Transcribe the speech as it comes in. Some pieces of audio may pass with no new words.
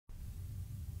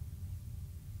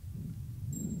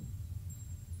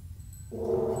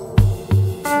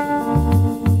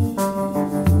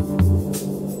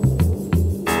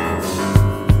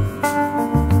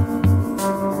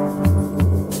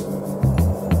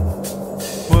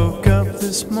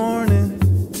this morning,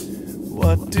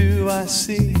 what do I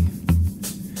see?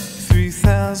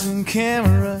 3,000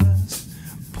 cameras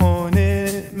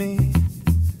pointed at me.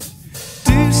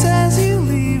 Dude says, you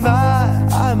Levi?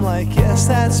 I'm like, yes,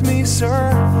 that's me,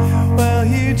 sir. Well,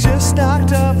 you just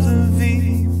knocked up the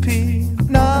VP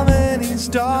nominee's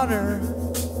daughter.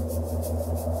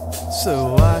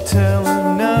 So I tell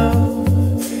him, no,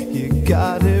 you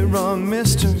got it wrong,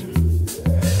 mister.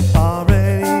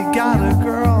 Already got a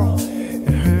girl, and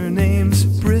her name's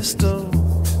Bristol.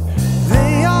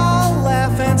 They all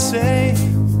laugh and say,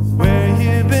 where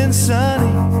you been,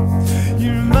 sonny?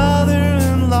 Your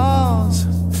mother-in-law's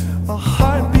a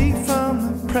heartbeat from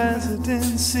the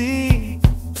presidency.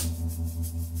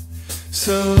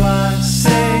 So I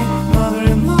say,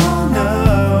 mother-in-law,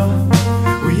 no,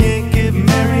 we ain't getting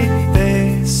married.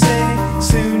 They say,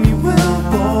 soon you will,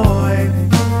 boy.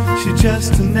 She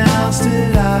just announced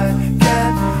it. I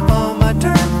get on my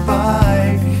dirt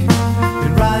bike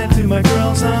and ride to my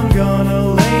girls. I'm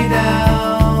gonna lay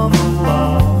down the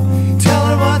law. Tell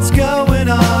her what's going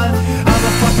on. I'm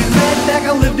a fucking redneck.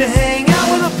 I live to hang out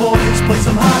with the boys, play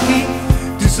some hockey,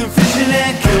 do some fishing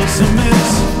and kill some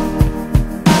moose.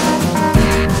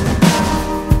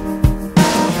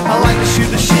 I like to shoot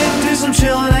the shit, do some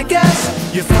chillin', I guess.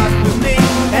 You fuck with me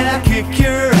and I kick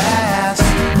your ass.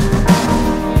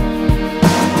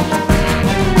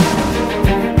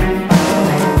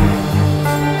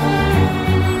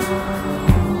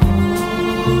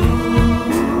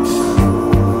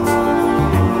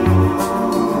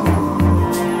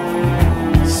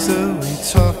 So we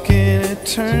talk and it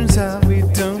turns out we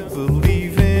don't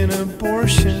believe in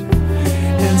abortion,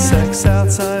 and sex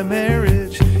outside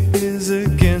marriage is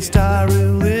against our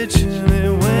religion.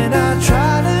 And when I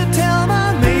try to tell them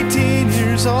I'm 18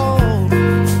 years old,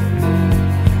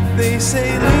 they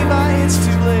say, Levi, it's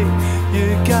too late,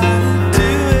 you gotta do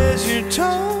as you're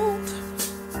told.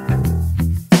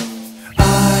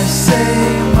 I say,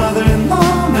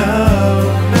 mother-in-law, no,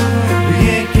 we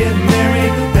ain't getting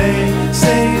married. They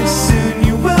say, soon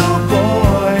you will,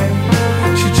 boy.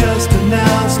 She just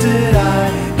announced it. I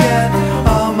get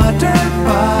on my dirt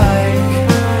bike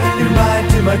and ride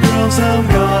to my girls. I'm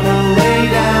gonna lay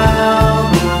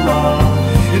down the law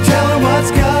and tell her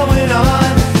what's going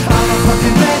on. I'm a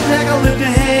fucking redneck. I live to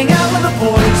hang out with the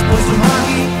boys, play some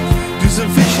hockey, do some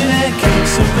fishing and kill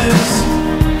some moose.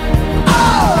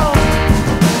 Oh!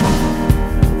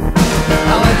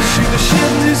 I like to shoot the shit,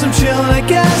 do some chillin', I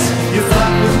guess. You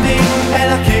fuck with me and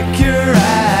I'll kick your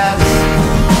ass.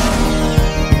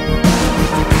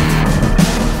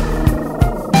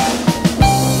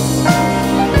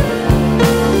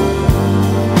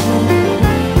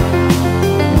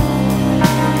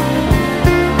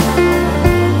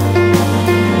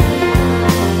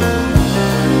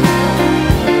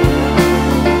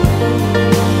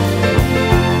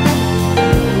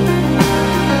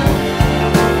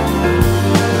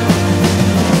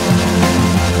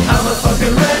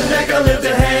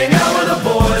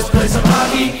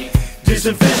 Do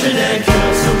some fishing and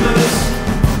kill some moose.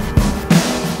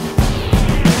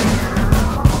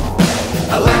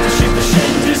 I like to shoot the shit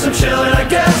and do some chillin', I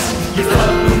guess. You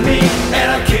fuck with me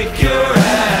and I'll kick your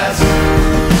ass.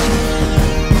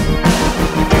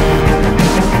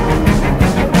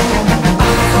 I'm a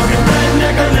fucking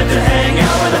redneck. I live to hang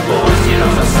out with the boys. You know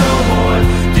my snowboard,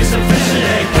 do some fishing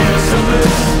and kill some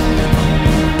moose.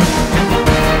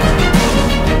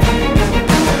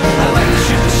 I like to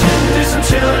shoot the shit and do some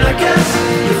chillin', I guess.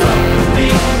 You fuck with me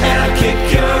and I kick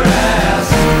your ass.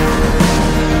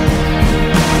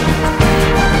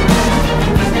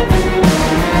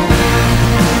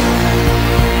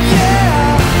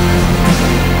 Yeah.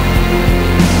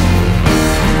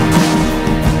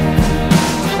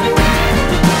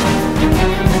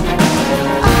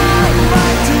 I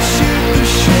like to shoot the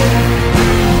shit,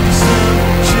 some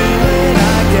chillin', I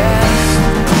guess.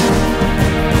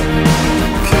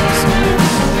 Kill some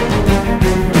moose.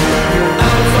 I'm a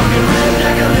fucking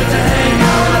redneck. I live to hang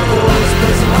out with the boys,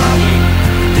 play some hockey,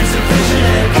 do some fishing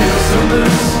and kill some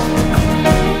moose.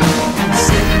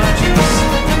 Sip my juice.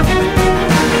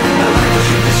 I like to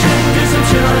shoot the shit, do some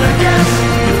chillin', I guess.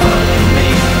 You fuck with me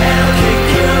and I'll kick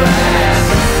your ass.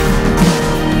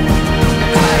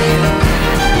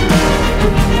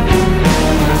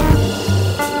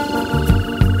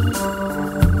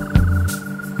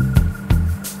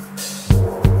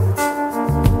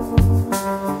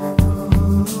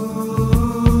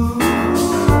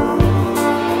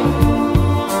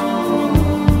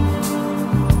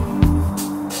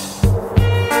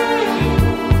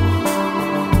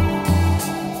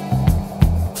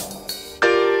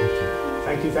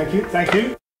 Thank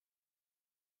you.